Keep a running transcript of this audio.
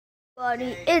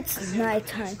Buddy, it's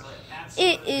nighttime.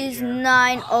 It is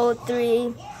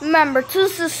 9:03. Remember to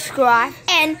subscribe.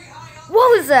 And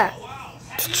what was that?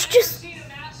 Did you just?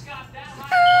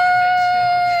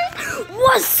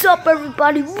 What's up,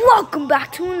 everybody? Welcome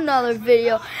back to another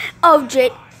video of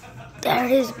Jake. There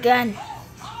it is again.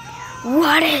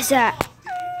 What is that?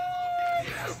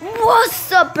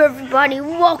 What's up, everybody?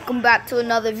 Welcome back to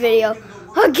another video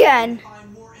again.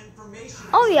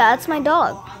 Oh yeah, that's my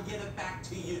dog.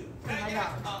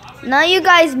 Now you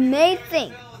guys may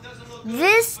think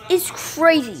this is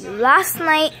crazy. Last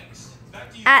night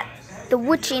at the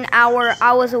witching hour,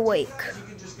 I was awake.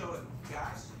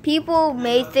 People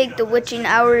may think the witching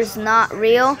hour is not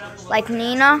real, like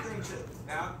Nina.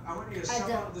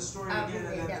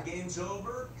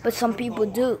 But some people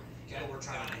do.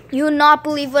 You will not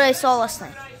believe what I saw last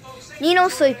night. Nina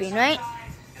was sleeping, right?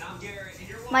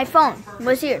 My phone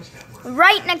was here,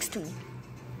 right next to me.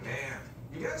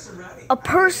 A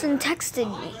person texted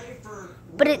me,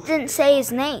 but it didn't say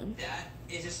his name.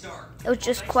 It was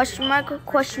just question mark,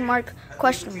 question mark,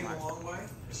 question mark.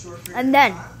 And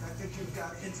then,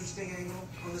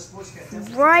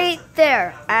 right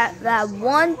there, at that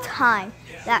one time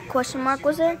that question mark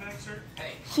was there,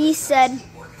 he said,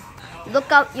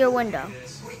 "Look out your window."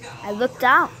 I looked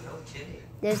out.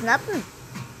 There's nothing.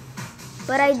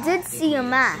 But I did see a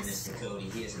mask.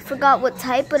 Forgot what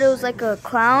type, but it was like a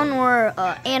clown or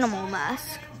an animal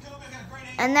mask.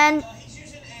 And then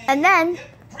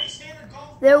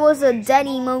there was a dead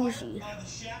emoji.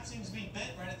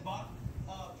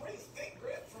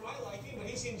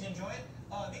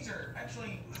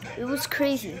 It was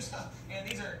crazy.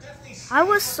 I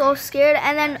was so scared.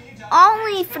 And then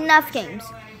only FNAF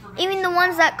games, even the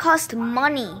ones that cost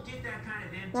money,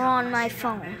 were on my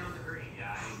phone.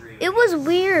 It was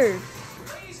weird.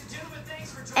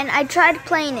 And I tried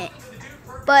playing it,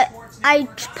 but I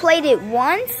played it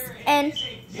once, and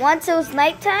once it was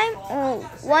nighttime, or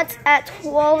once at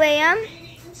 12 a.m.,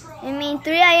 3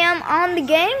 a.m. on the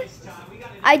game,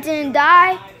 I didn't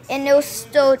die, and it was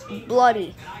still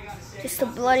bloody. Just a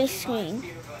bloody screen.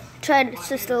 Tried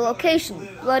sister location,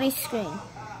 bloody screen.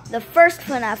 The first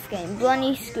FNAF game,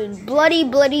 bloody screen.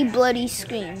 Bloody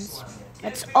screens.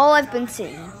 That's all I've been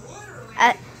seeing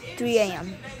at 3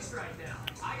 a.m.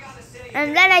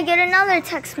 And then I get another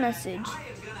text message.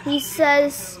 He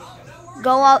says,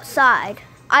 "Go outside."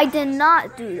 I did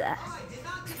not do that.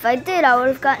 If I did, I would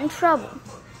have gotten in trouble.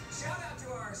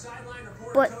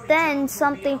 But then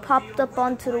something popped up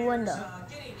onto the window.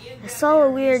 I saw a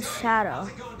weird shadow.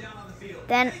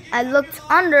 Then I looked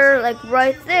under, like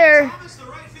right there.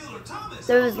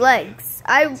 There was legs.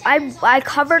 I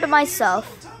covered myself.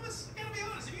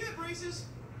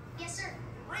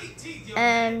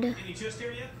 And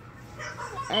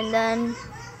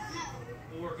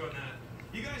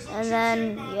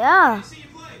then yeah,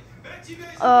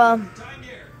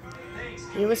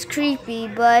 it was creepy,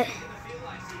 but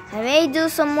I may do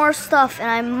some more stuff, and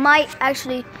I might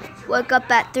actually wake up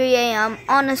at 3 a.m.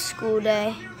 on a school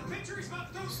day.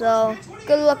 So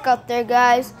good luck out there,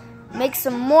 guys. Make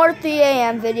some more 3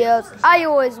 a.m. videos. I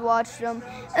always watch them.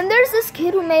 And there's this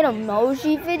kid who made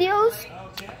emoji videos.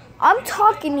 I'm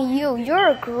talking to you.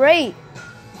 You're great.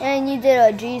 And you did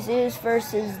a Jesus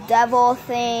versus devil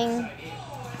thing.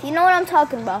 You know what I'm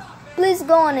talking about. Please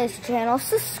go on his channel.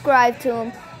 Subscribe to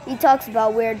him. He talks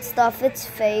about weird stuff. It's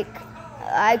fake.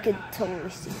 I could totally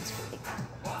see it's fake.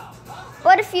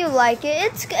 But if you like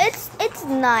it, it's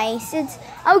nice.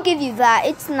 I'll give you that.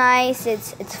 It's nice.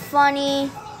 It's funny.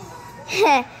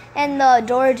 And the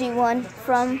Dorothy one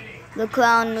from the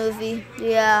clown movie.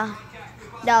 Yeah.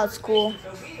 That was cool.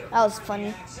 That was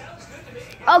funny.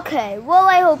 Okay, well,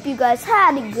 I hope you guys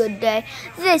had a good day.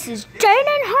 This is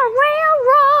Jaden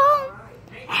Herrera.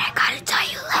 And I gotta tell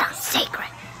you a little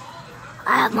secret.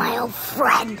 I have my old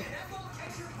friend.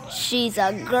 She's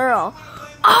a girl.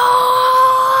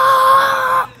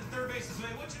 Oh!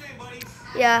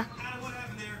 Yeah.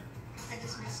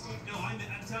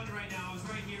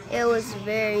 It was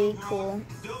very cool.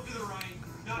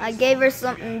 I gave her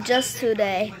something just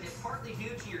today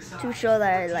to show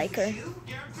that I like her.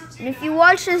 And if you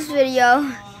watch this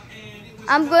video,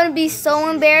 I'm going to be so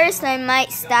embarrassed I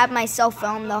might stab myself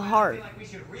on the heart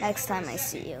next time I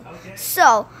see you.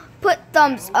 So, put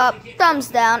thumbs up, thumbs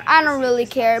down, I don't really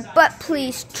care, but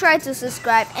please try to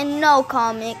subscribe, and no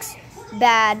comics,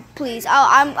 bad, please.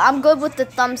 I'm good with the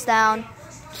thumbs down.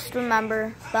 Just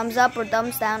remember, thumbs up or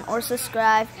thumbs down or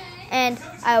subscribe, and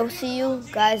I will see you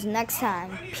guys next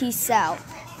time. Peace out.